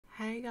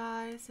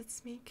guys,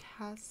 it's me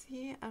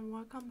Cassie and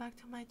welcome back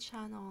to my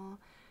channel.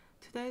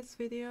 Today's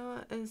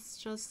video is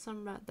just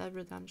some Red Dead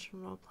Redemption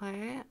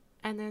roleplay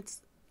and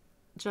it's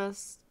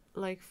just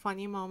like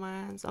funny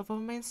moments of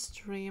my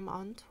stream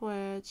on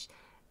Twitch.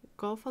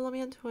 Go follow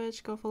me on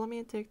Twitch, go follow me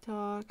on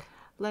TikTok,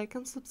 like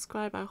and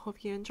subscribe. I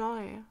hope you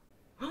enjoy.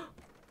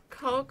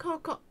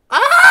 Coco.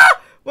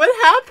 Ah! What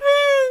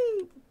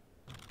happened?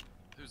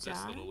 Who's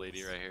this little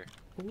lady right here?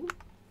 Ooh.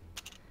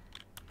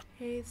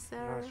 Hey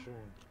sir. Not sure.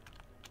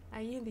 Are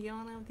you the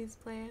owner of this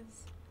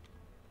place?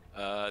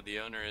 The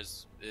owner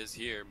is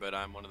here, but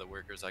I'm one of the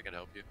workers. I can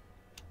help you.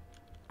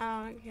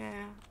 Oh,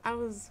 yeah. I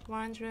was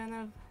wondering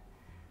if,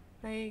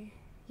 like,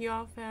 you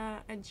offer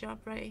a job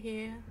right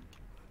here.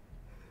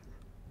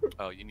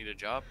 Oh, you need a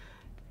job?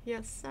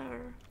 Yes,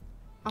 sir.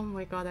 Oh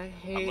my god, I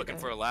hate I'm looking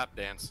for a lap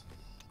dance.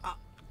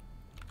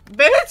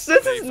 Bitch,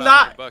 this is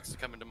not. $500 to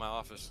come into my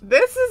office.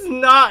 This is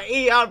not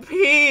ERP.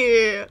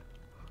 I'm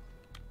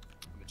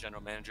the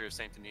general manager of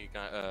St. Denis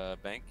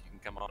Bank. You can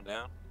come on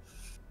down.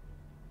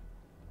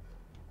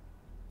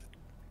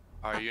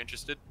 Are you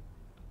interested?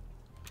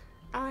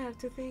 I'll have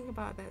to think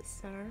about that,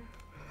 sir.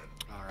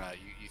 All right,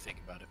 you think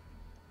about it.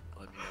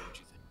 Let me know what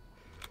you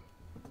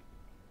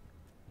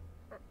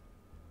think.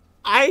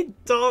 I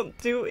don't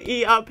do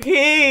ERP.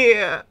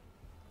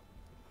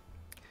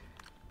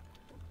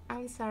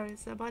 I'm sorry,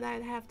 sir, but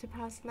I'd have to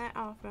pass my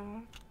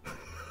offer.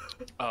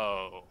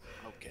 Oh,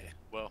 okay.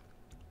 Well,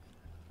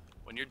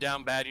 when you're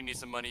down bad, you need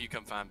some money, you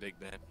come find Big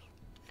Ben.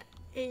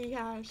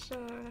 Yeah, sure.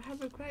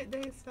 Have a great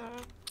day, sir.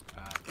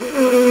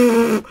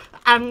 Alright.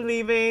 I'm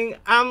leaving.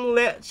 I'm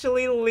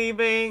literally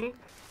leaving.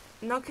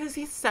 No, because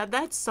he said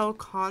that so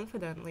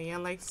confidently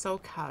and like so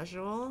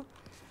casual.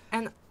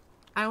 And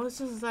I was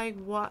just like,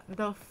 what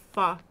the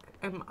fuck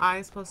am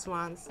I supposed to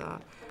answer?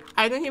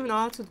 I don't even know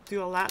how to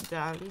do a lap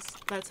dance.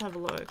 Let's have a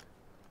look.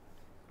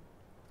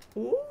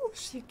 Ooh,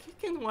 she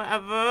kicking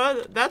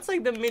whatever. That's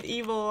like the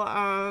medieval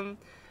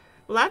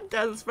lap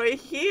dance right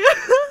here.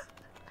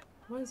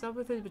 What is up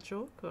with the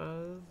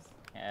jokers?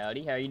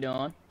 Howdy, how you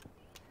doing?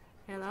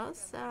 Hello,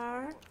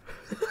 sir.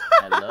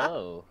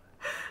 Hello.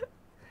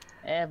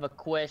 I have a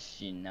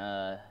question.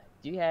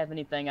 Do you have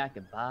anything I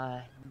could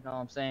buy? You know what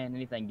I'm saying?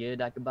 Anything good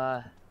I could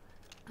buy?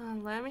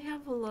 Let me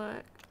have a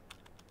look.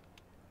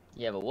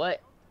 You have a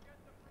what?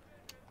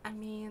 I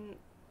mean,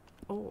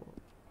 oh.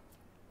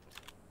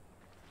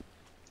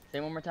 Say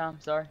one more time,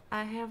 sorry.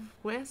 I have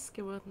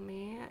whiskey with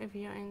me if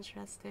you're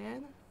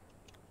interested.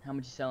 How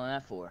much you selling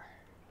that for?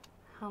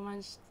 How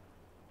much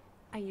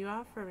are you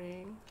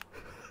offering?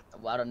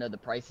 Well, I don't know the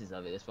prices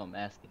of it, that's what I'm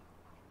asking.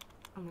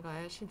 Oh my god,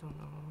 I actually don't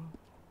know.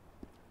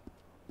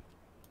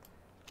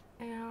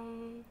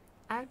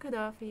 I could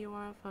offer you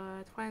one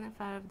for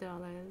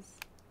 $25.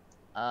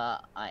 I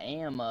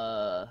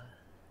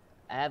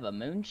have a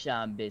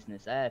moonshine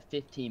business. I have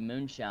 15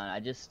 moonshine. I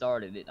just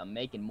started it. I'm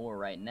making more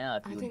right now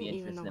if you would be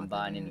interested in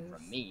buying any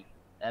from me.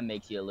 That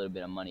makes you a little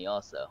bit of money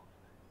also.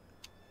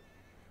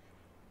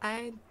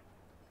 I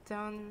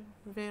don't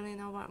really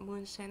know what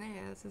moonshine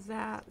is. Is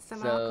that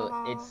some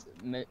alcohol?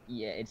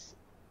 It's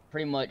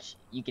pretty much,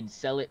 you can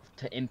sell it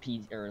to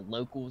MPs or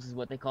locals is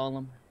what they call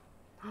them.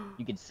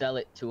 You could sell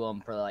it to them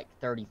for like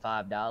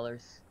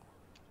 $35,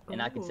 and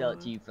I could sell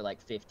it to you for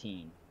like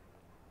 15.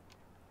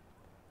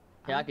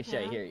 Here, I can show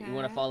you. Here, you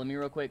want to follow me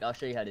real quick? I'll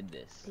show you how to do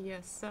this.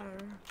 Yes, sir.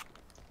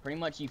 Pretty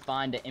much, you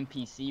find an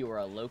NPC or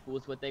a local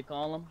is what they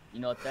call them. You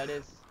know what that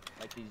is?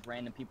 Like these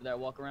random people that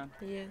walk around.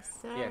 Yes,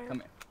 sir. Here,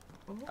 come here.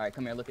 Oh. All right,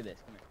 come here. Look at this.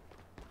 Come here.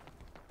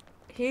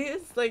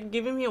 He's like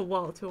giving me a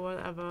wallet or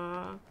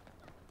whatever.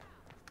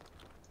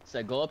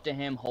 So go up to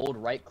him, hold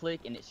right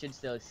click, and it should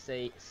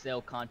say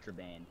sell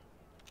contraband.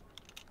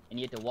 And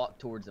you have to walk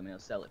towards him and he'll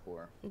sell it for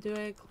her. Do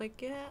I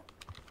click it?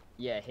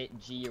 Yeah, hit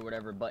G or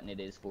whatever button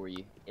it is for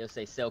you. It'll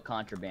say sell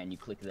contraband, you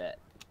click that.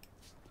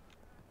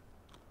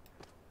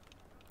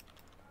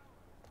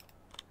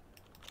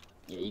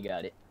 Yeah, you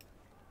got it.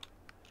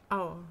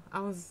 Oh,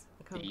 I was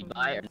Did you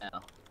buy it or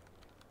no?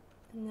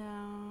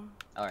 No.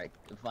 Alright,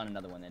 we'll find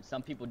another one then.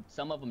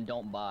 Some of them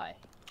don't buy.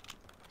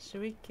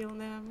 Should we kill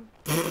them?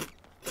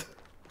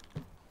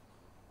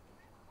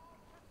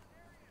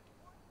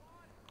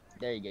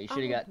 There you go. You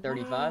should have got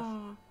 35.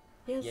 Wow.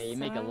 Yes, Yeah, you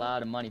make a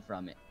lot of money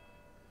from it.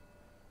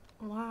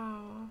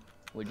 Wow.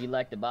 Would you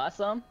like to buy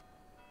some?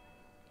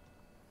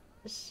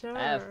 Sure.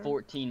 I have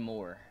 14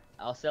 more.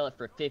 I'll sell it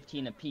for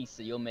 15 a piece,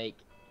 so you'll make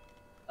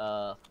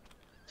 $20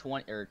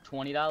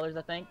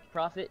 I think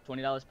profit.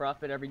 $20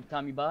 profit every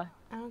time you buy.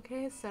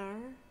 Okay, sir.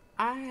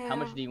 I have. How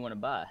much do you want to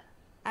buy?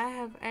 I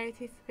have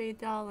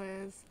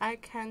 $83. I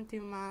can't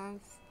do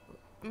math.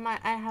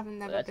 I have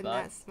never been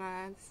that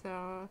smart,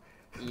 so.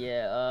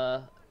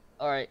 Yeah.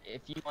 All right.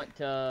 If you want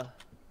to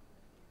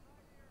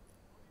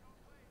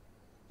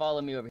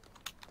follow me over here.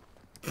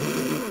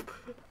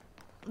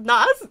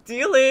 Not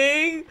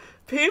stealing!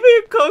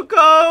 PB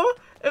Coco!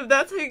 If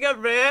that's how you get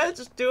rich,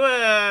 just do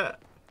it!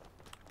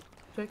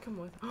 Should I come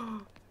with?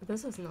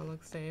 This does not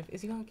look safe.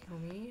 Is he gonna kill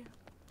me?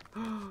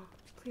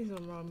 Please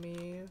don't rob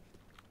me.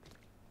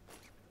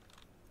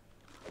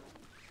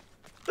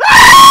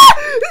 Ah!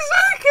 He's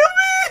trying to kill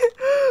me!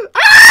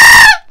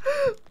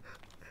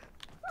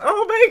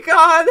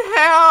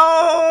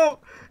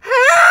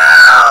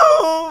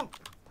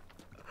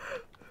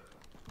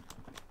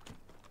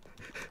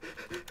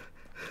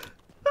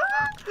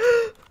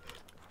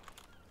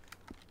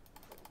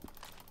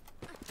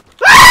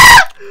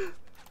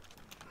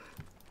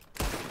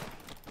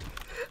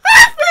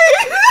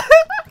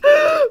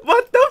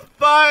 What the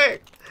fuck?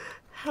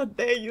 How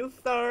dare you,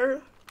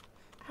 sir?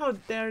 How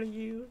dare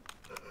you?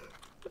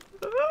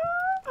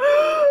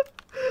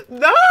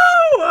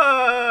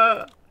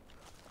 No!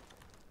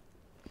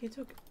 He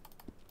took.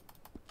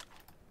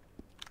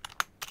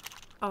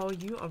 Oh,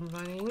 you are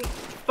running.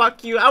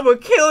 Fuck you, I will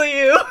kill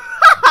you!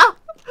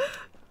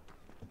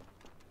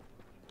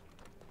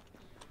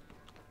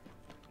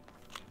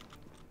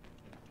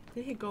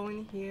 Did he go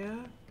in here?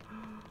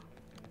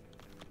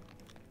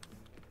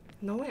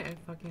 No way I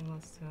fucking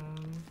lost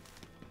him.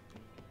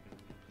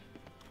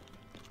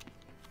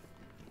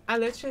 I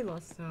literally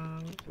lost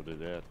him. What is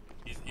that?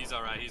 He's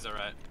alright, he's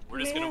alright. We're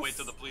just gonna wait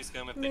till the police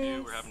come. If they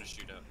do, we're having a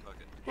shootout. Fuck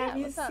it. Have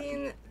you what's up?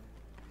 seen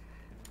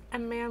a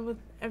man with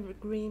a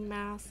green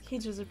mask? He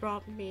just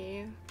robbed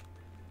me.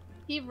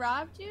 He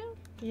robbed you?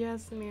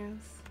 Yes, miss.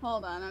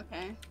 Hold on,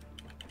 okay.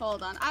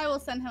 Hold on. I will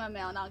send him a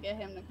mail and I'll get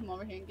him to come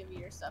over here and give you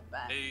your stuff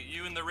back. Hey,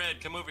 you in the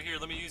red, come over here.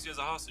 Let me use you as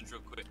a hostage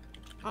real quick.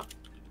 Oh.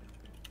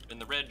 In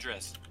the red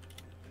dress.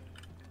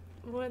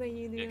 What are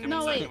you doing? Yeah, come No,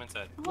 inside, wait. come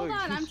inside. Hold Look,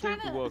 on, you I'm trying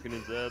super to. walking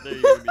inside there.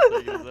 You're gonna be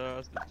taking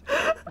us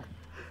hostage.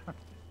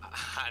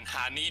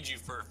 I need you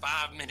for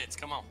 5 minutes.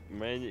 Come on.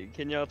 Man,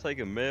 can y'all take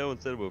a male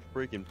instead of a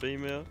freaking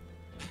female?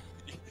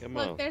 Come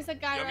Look, on. there's a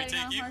guy You want me to riding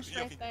on take a you? horse You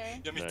want right there.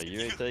 You want me No, to you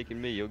take ain't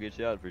taking me. You'll get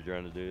shot for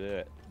trying to do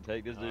that.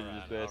 Take this dude Alright,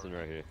 just passing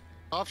right here.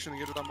 Option to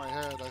get it on my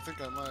head. I think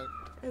I might.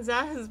 Is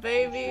that his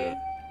baby? Sure.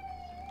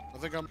 I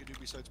think I'm gonna do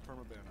besides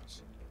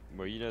permabanus.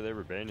 Well, you know they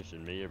were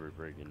banishing me every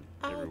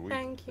Oh, week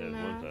thank you, at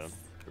one Max. time.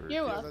 For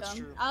You're Yeah, that's welcome.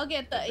 true. I'll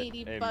get the And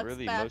 80 and bucks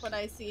really back most- when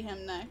I see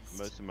him next.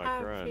 Most of my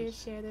I crimes,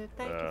 appreciate it.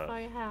 Thank you for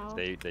your help.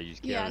 they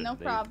just count Yeah, no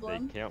they,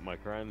 problem. They count my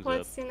crimes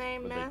What's up, your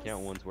name, but miss? they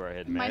count ones where I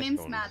had My masks name's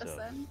on and stuff.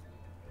 Madison.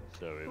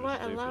 So it was What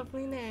a stupid.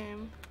 lovely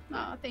name.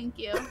 Oh, thank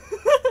you.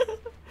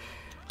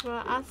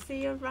 Well, I'll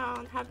see you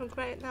around. Have a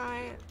great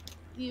night.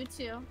 You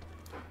too.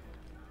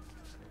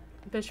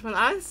 Bitch, when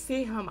I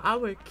see him, I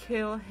will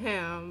kill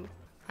him.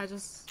 I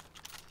don't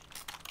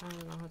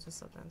know how to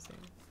stop dancing.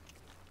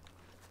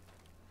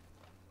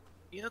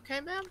 You okay,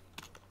 ma'am?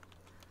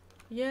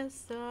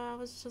 Yes, sir. I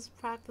was just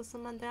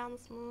practicing my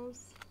dance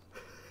moves.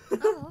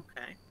 Oh,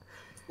 okay.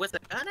 With a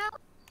gun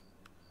out?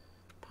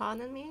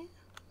 Pardon me?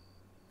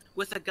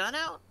 With a gun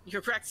out?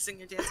 You're practicing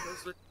your dance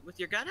moves with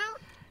your gun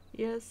out?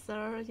 Yes,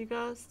 sir. You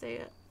gotta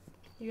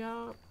you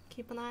gotta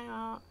keep an eye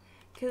out.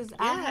 Cause Yeah,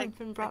 I have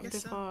been I robbed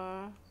guess so.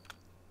 before.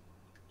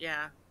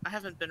 Yeah, I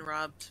haven't been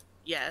robbed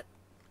yet.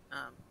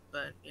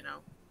 But, you know,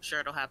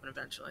 sure it'll happen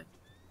eventually.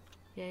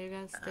 Yeah, you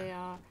gotta stay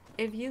out.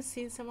 If you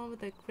see someone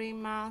with a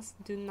green mask,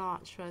 do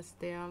not trust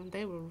them.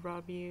 They will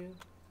rob you.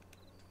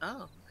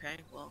 Oh, okay,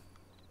 well,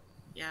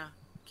 yeah.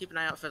 Keep an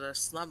eye out for the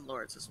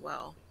slumlords as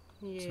well.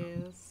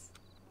 Yes.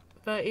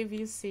 But if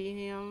you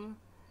see him,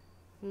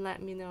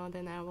 let me know,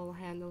 then I will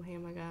handle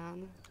him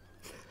again.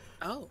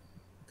 Oh,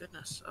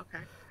 goodness,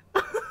 okay.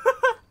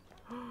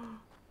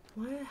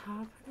 What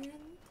happened?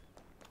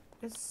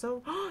 It's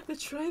so. The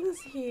train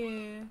is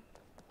here!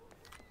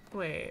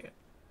 Wait.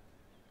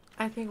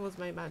 I think it was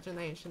my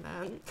imagination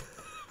then.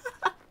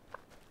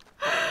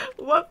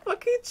 What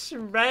fucking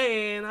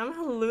train? I'm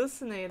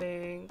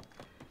hallucinating.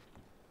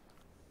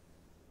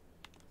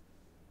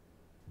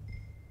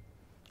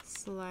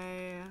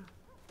 Slay.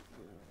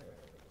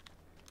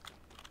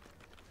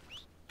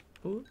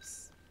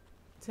 Oops.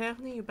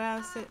 Tiffany, you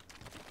better sit.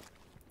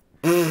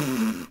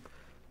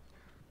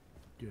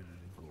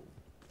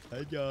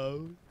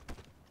 Hello.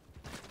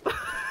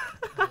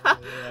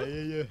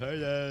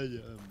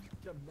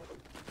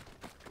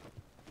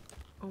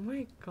 Oh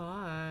my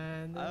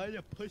god. I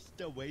wanna push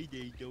the way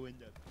they doing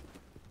the.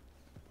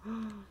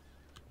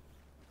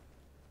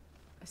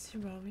 Is he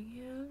robbing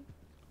him?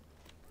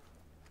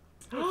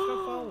 Stop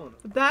following him.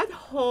 That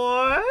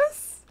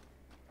horse?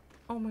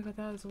 Oh my god,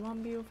 that is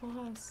one beautiful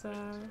horse,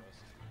 sir.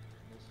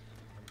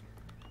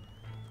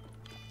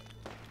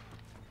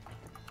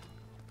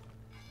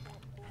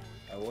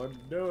 I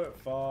wouldn't do it,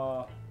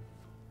 Fa.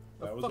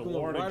 That was a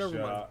warning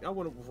shot. I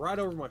went right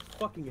over my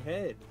fucking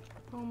head.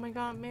 Oh my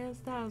god, miss,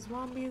 that is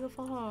one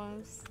beautiful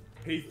horse.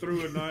 He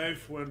threw a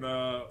knife when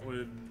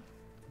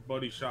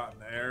Buddy shot in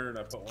the air, and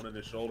I put one in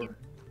his shoulder.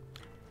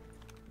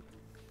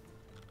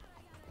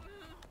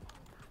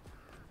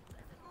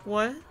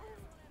 What?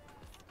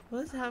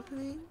 What's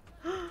happening?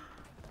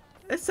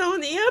 It's so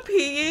near,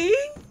 Piggy!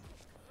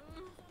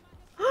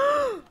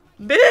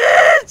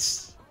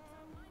 Bitch!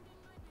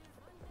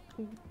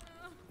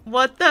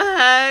 What the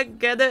heck?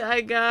 Get it,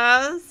 I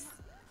guess.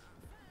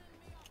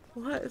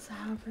 What is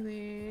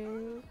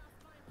happening?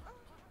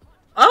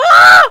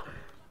 Ah!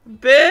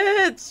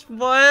 Bitch!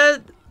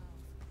 What?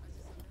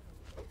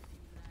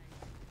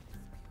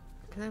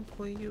 Can I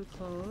pull you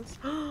close?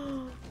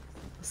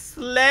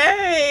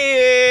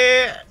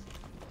 Slay!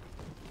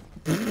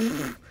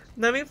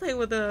 Let me play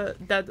with the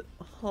dead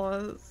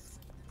horse.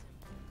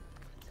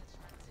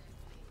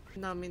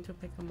 Not mean to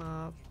pick him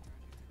up.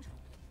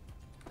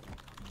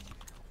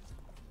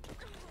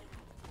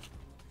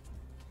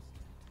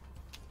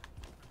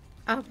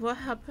 What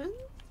happened?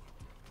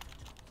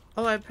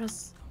 Oh, I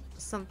pressed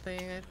something,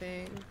 I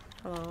think.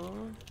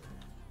 Hello?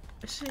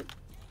 Shit.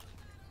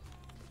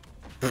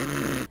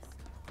 Where's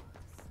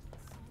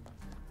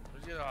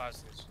your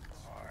hostage?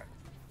 Alright.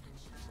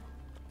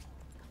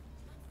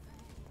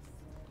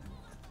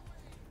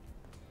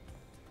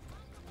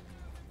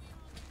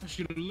 I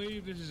should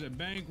leave. This is a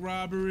bank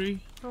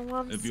robbery. Oh,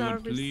 I'm if you sorry,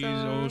 would please,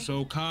 sir. oh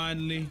so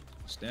kindly,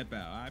 step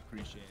out. I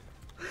appreciate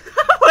it.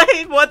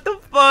 Wait, what the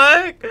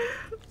fuck?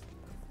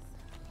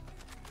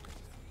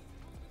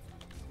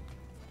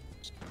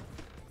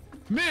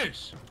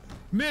 Miss!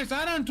 Miss,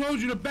 I done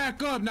told you to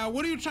back up. Now,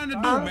 what are you trying to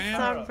do, I'm man?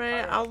 sorry.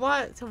 I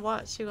want to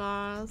watch you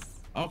guys.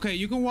 Okay,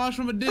 you can watch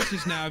from a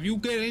distance now. If you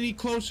get any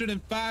closer than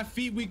 5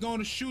 feet, we're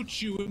gonna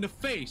shoot you in the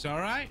face,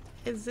 alright?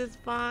 Is this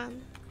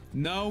fun?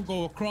 No,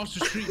 go across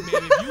the street,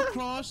 man. If you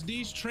cross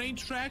these train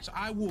tracks,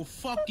 I will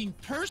fucking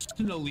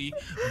personally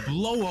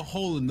blow a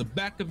hole in the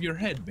back of your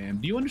head, ma'am.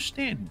 Do you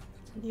understand me?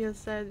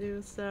 Yes, I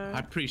do, sir. I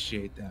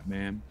appreciate that,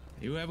 ma'am.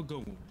 You have a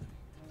good one.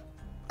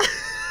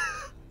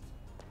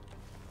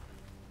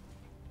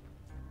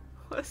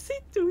 What's he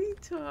doing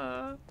to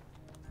her?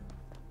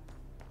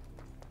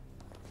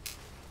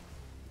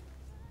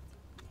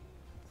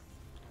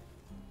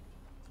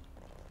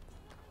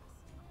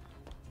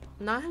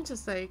 Now I'm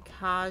just like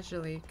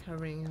casually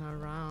carrying her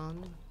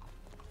around.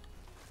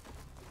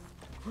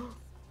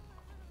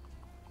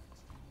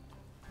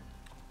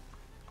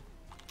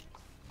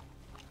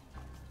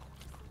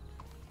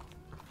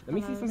 Let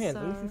me see some hands.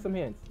 Let me see some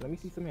hands. Let me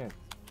see some hands.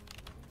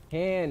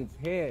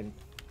 Hands.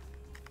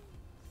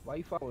 Why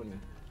you following me?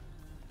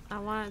 I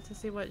wanted to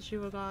see what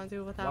you were gonna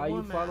do with that Why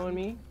woman. you following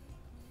me?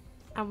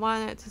 I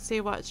wanted to see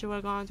what you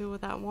were gonna do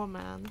with that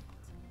woman.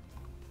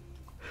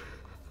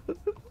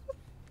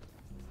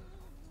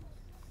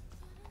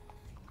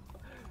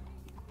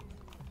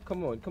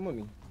 Come on me. Come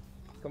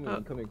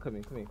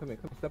here.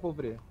 Step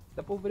over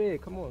there.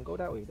 Come on, go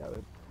that way.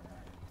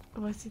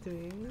 What's he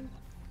doing?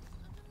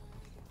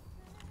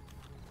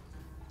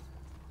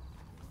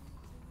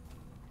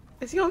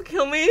 Is he gonna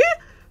kill me?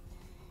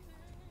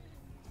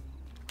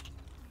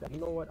 You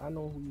know what? I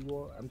know who you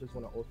are. I'm just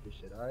gonna off this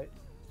shit, alright?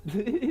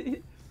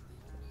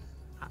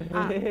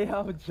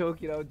 I'm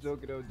joking.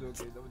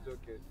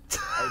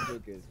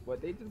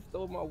 But they just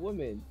stole my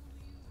woman.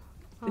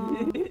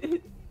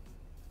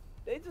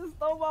 They just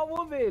stole my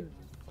woman.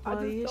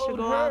 Well, you should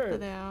go after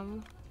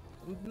them.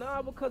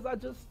 Nah, because I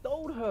just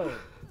stole her.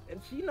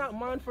 And she not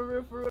mine for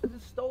real. I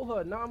just stole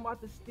her. Now I'm about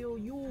to steal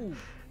you.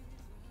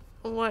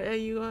 What are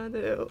you gonna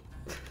do?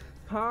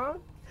 Huh?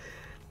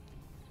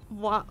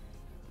 Why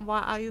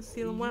are you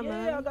stealing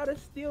women? Yeah, I gotta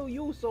steal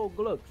you. So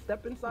look,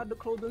 step inside the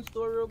clothing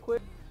store real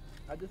quick.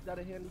 I just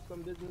gotta handle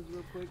some business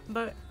real quick.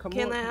 But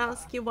can I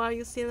ask you why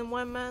you stealing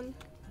women?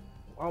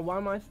 Why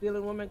am I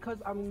stealing women? Cause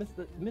I'm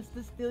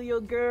Mr. Steal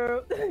Your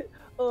Girl.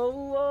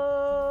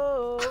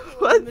 Oh.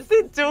 What's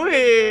he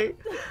doing?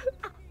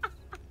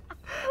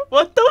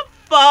 What the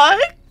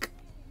fuck?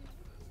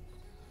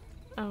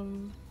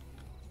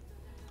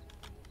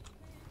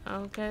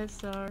 Okay,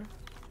 sir.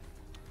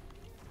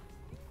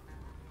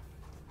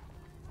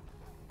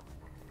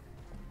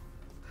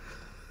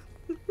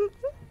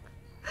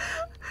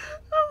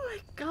 Oh my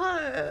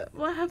god,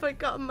 what have I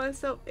gotten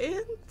myself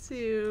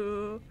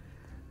into?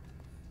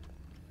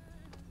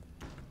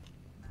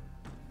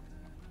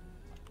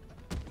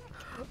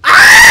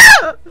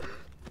 Ah!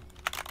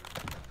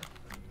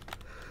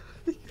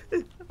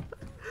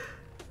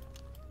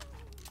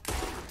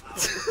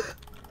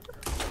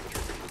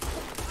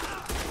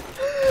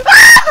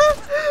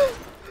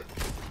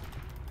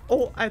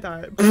 Oh, I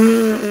died.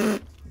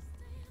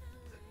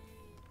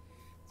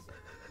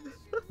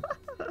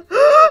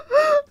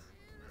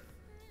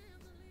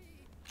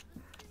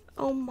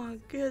 Oh my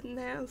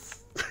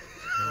goodness.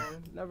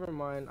 Never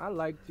mind. I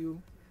liked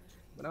you,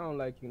 but I don't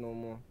like you no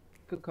more.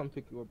 Could come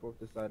pick you up off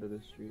the side of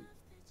the street.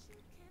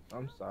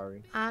 I'm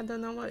sorry. I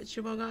don't know what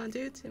you were gonna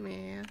do to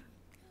me.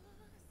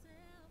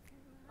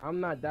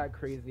 I'm not that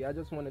crazy. I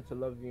just wanted to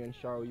love you and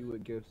shower you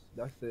with gifts.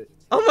 That's it.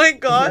 Oh my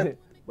god.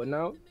 But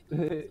now,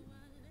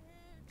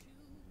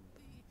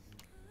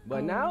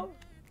 now,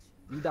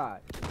 you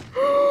died.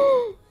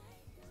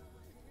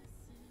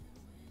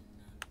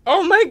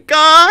 Oh my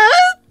god!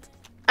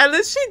 At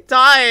least she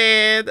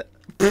died.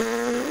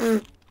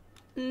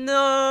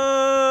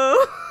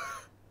 No.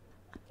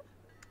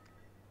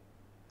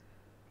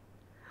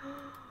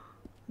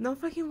 No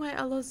fucking way,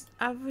 I lost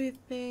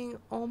everything.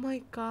 Oh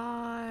my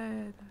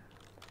god.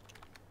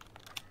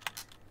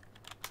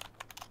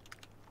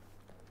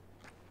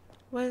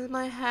 Where's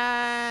my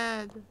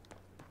head?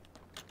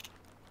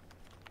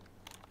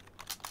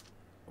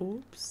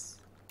 Oops.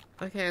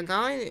 Okay,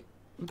 now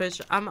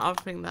bitch, I'm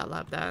offering that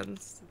lap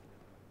dance.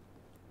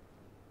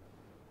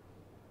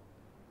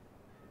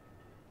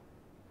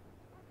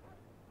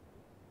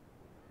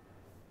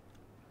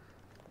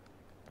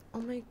 Oh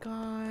my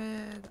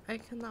god, I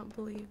cannot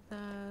believe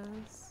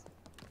this.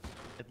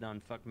 It done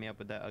fucked me up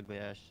with that ugly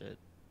ass shit.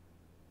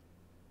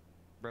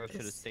 Bro should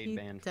have Is stayed he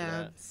banned for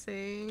that.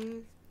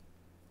 dancing?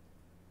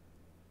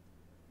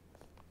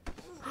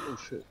 Oh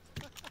shit.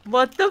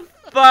 What the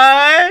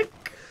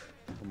fuck?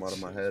 Come out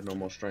of my head and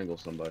almost strangle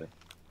somebody.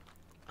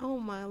 Oh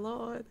my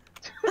lord.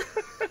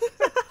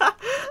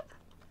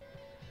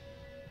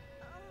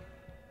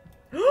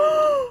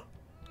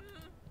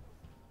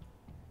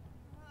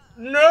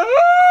 No!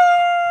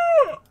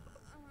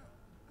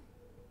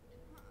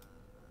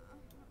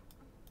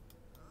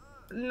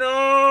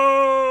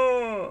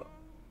 No!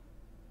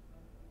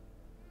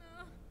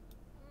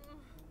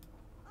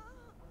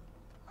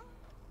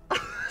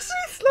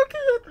 She's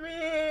looking at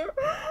me.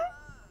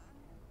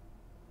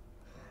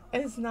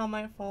 It's not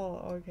my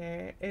fault,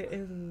 okay? It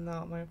is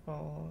not my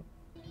fault.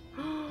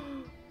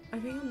 I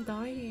think I'm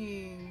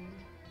dying.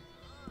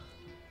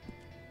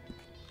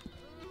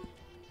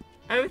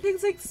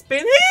 Everything's like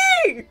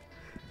spinning!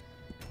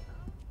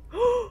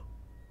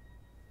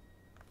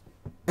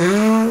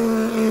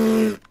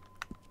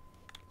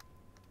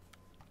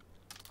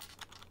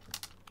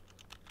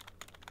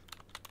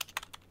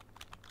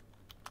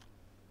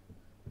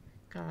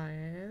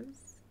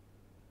 Guys.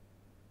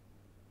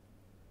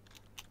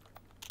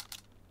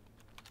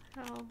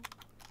 Help.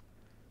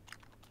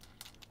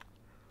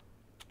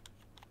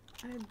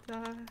 I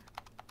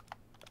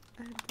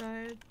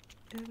died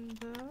in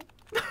the... I'm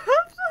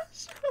not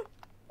sure.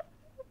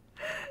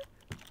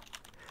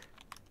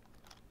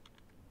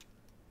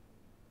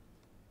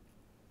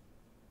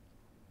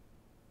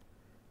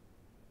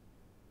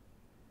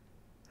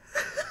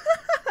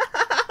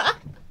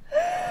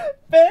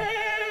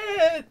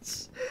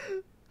 Bitch!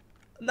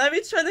 Let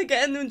me try to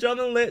get a new job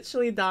and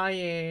literally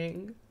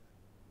dying.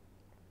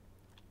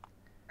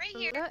 Right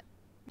here.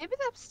 Maybe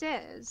they're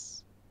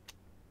upstairs.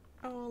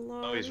 Oh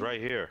lord. Oh, he's right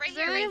here. Right Is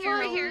here, there right here, anyone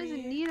right here. who's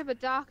in need of a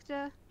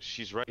doctor?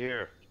 She's right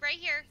here. Right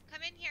here.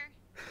 Come in here.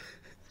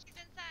 She's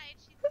inside.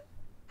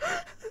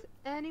 Is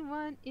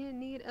anyone in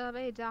need of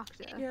a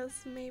doctor?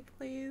 Yes, me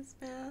please,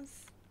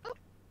 miss.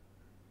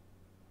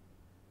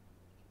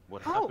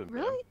 What Oh, happened,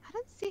 really? man? I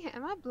didn't see her.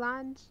 Am I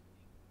blind?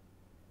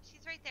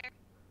 She's right there.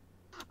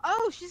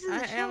 Oh, she's in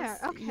the I am chair.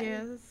 Okay.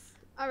 Yes.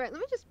 Alright,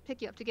 let me just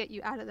pick you up to get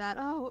you out of that.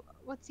 Oh,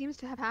 what seems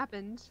to have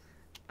happened?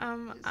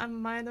 I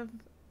might have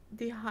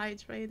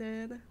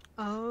dehydrated.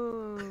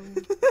 Oh.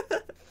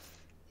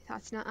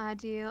 That's not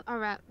ideal.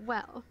 Alright,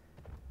 well.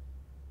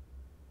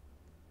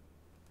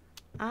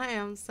 I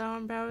am so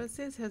embarrassed.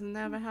 This has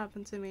never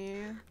happened to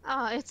me.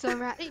 Oh, it's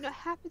alright. You know, it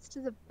happens to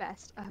the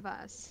best of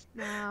us.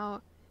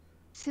 Now,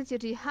 since you're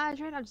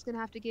dehydrated, I'm just gonna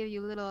have to give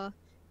you a little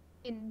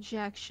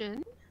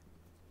injection.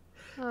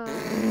 You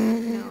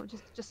know,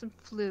 just some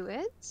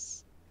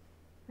fluids.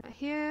 Right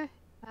here.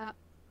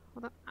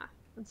 Hold on.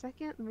 1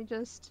 second. Let me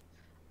just...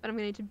 But I'm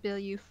gonna need to bill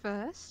you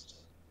first.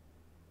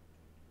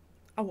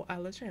 Oh, I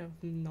literally have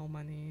no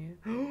money.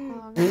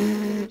 Alright,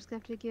 I'm just gonna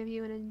have to give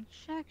you an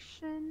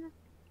injection.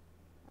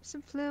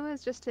 Some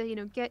fluids just to, you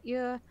know, get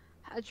your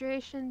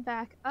hydration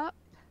back up.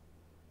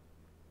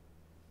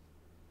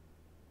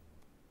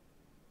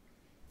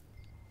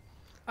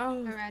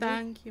 Oh, Alrighty.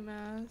 thank you,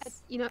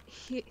 miss. You know,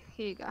 here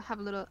you go. I have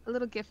a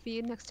little gift for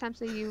you next time,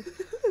 so you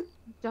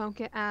don't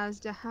get as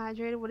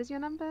dehydrated. What is your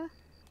number?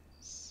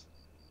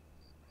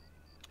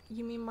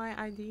 You mean my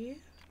ID?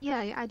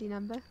 Yeah, your ID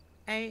number.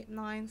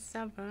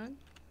 897.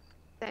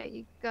 There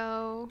you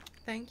go.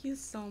 Thank you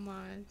so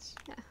much.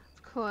 Yeah,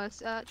 of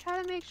course.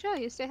 Try to make sure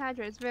you stay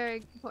hydrated. It's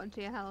very important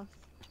to your health.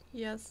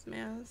 Yes,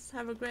 miss.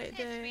 Have a great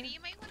Hey, day. sweetie, you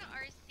might want to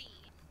RC.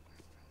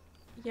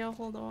 Yo,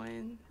 hold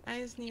on. I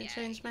just need to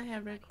change my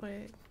hair real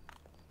quick.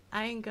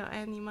 I ain't got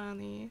any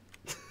money.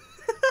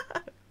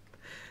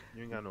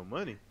 You ain't got no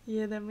money.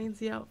 Yeah, that means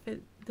the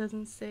outfit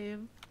doesn't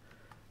save.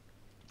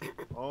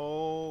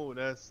 Oh,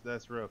 that's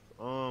rough.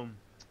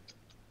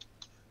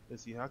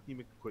 Let's see. How can you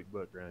make a quick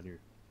buck around here?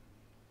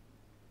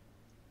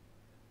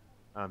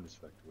 I'm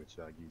just fucking with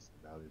you. I'll give you some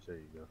dollars. There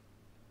you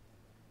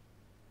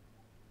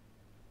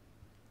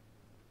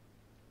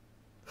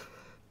go.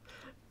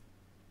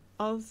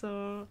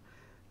 Also,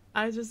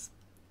 I just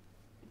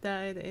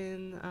died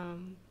in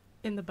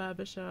the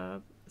barber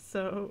shop,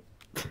 so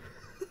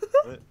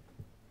What?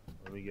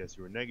 Let me guess.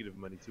 You were negative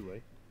money too, eh?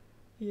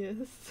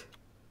 yes.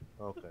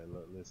 Okay.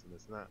 Look, listen.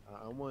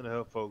 I want to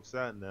help folks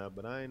out now,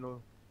 but I ain't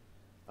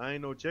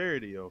no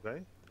charity.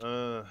 Okay.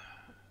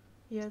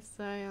 Yes,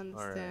 I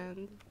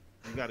understand.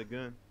 You got a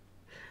gun?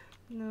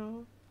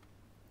 No.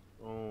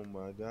 Oh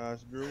my gosh,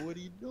 girl, what are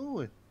you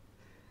doing?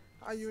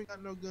 How you ain't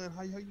got no gun?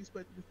 How you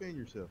expect to defend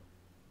yourself?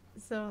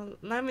 So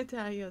let me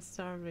tell you a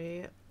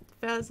story.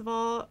 First of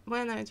all,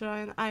 when I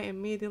joined, I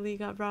immediately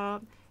got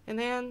robbed, and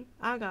then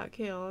I got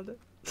killed.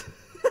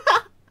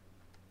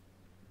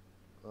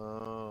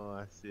 Oh,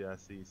 I see.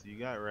 So you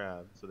got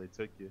robbed, so they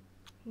took you.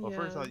 Well,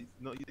 first of all,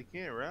 no, they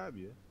can't rob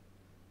you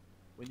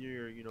when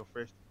you're,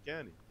 fresh to the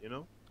county.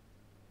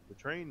 The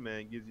trained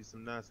man gives you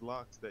some nice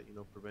locks that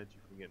prevent you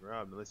from getting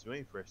robbed, unless you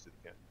ain't fresh to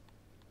the county.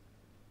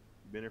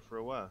 You been here for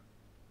a while.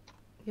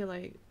 Yeah,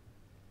 like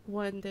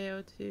 1 day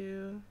or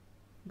 2,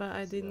 but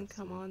I didn't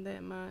come on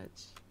that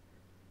much.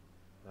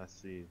 I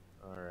see.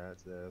 All right,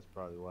 so that's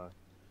probably why.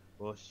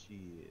 Well,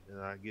 shit. And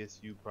I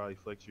guess you probably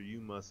flexed your U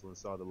muscle and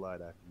saw the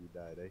light after you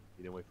died, eh?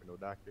 You didn't wait for no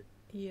doctor?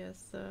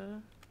 Yes,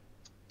 sir.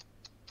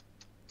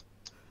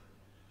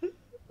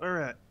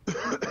 Alright.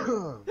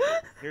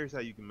 Here's how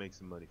you can make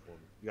some money for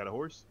me. You got a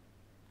horse?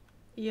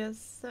 Yes,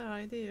 sir,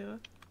 I do.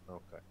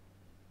 Okay.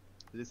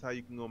 This is how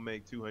you can go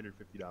make $250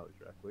 right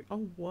quick.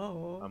 Oh,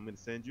 whoa. I'm gonna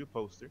send you a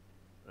poster.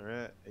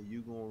 Alright? And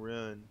you gonna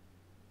run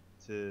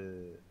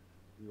to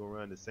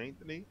Saint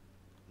Denis,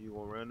 you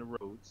gonna run the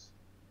roads,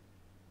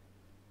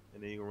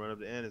 and then you gonna run up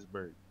to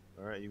Annisburg.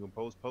 Alright, you gonna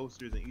post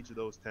posters in each of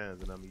those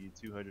towns, and I'm gonna give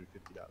you $250.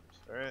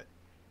 Alright?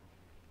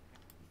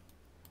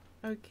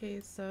 Okay,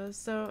 so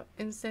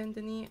in Saint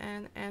Denis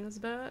and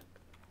Annisburg,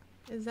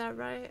 is that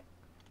right?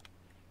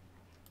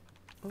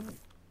 Oh.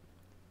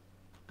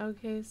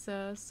 Okay,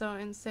 so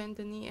in Saint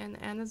Denis and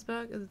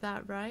Annisburg, is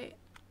that right?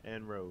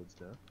 And roads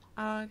now.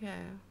 Oh,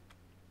 okay.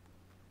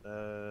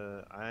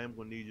 I am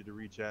gonna need you to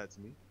reach out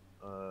to me.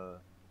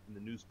 In the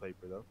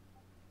newspaper though.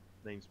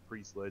 Name's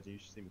Priest Legend. You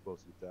should see me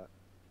close to the top.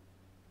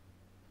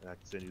 And I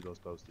can send you those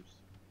posters.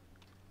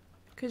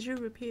 Could you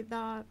repeat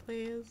that,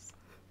 please?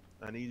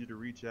 I need you to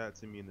reach out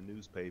to me in the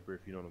newspaper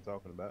if you know what I'm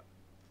talking about.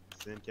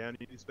 Sin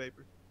County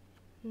newspaper?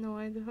 No,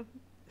 I don't.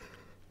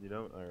 You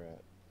don't?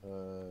 Alright.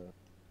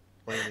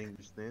 Plain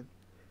English then.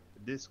 The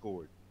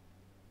Discord.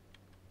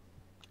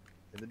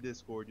 In the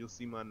Discord, you'll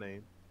see my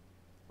name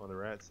on the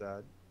right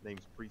side.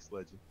 Name's Priest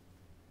Legend.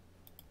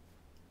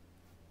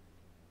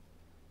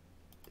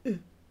 You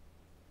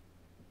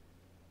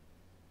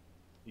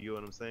get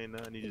what I'm saying now?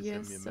 I need you to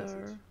Yes, send me a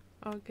message. sir.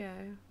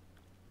 Okay.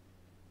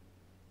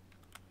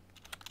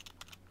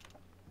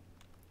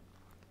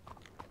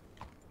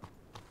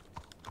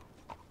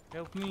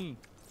 Help me.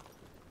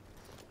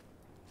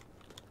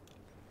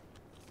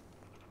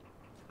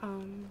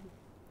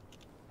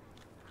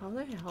 How do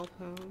I help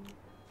him?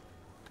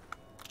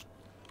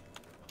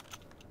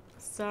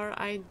 Sir,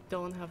 I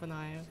don't have a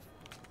knife.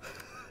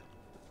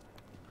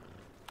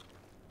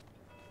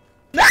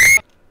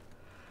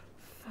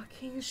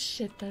 Fucking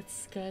shit, that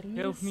scared me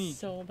Help me.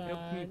 so bad.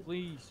 Help me,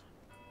 please.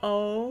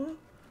 Oh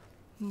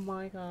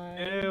my god.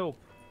 Help.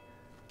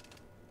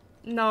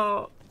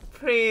 No,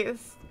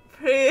 please,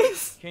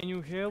 please. Can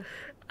you help?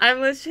 I'm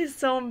literally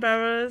so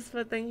embarrassed,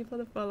 but thank you for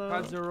the follow.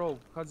 Cut the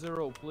rope. Cut the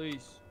rope,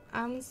 please.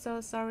 I'm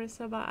so sorry,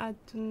 sir, but I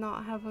do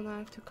not have a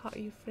knife to cut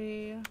you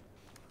free.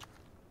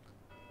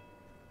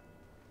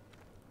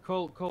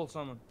 Call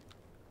someone.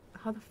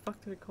 How the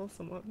fuck do we call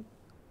someone?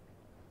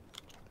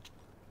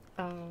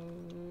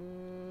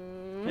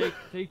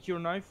 Take your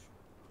knife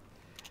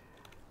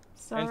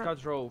Sir, and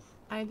cut rope.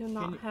 I do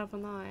not have a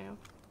knife.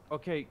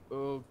 Okay,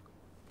 call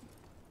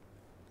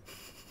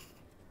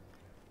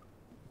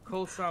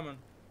someone.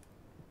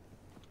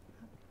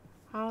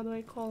 How do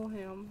I call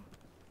him?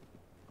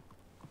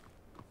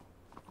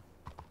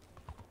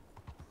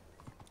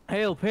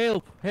 Help,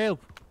 help,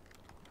 help.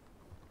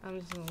 I'm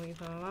just gonna leave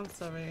him. I'm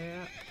sorry.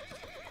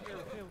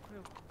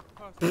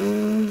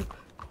 Help.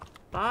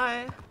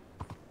 Bye.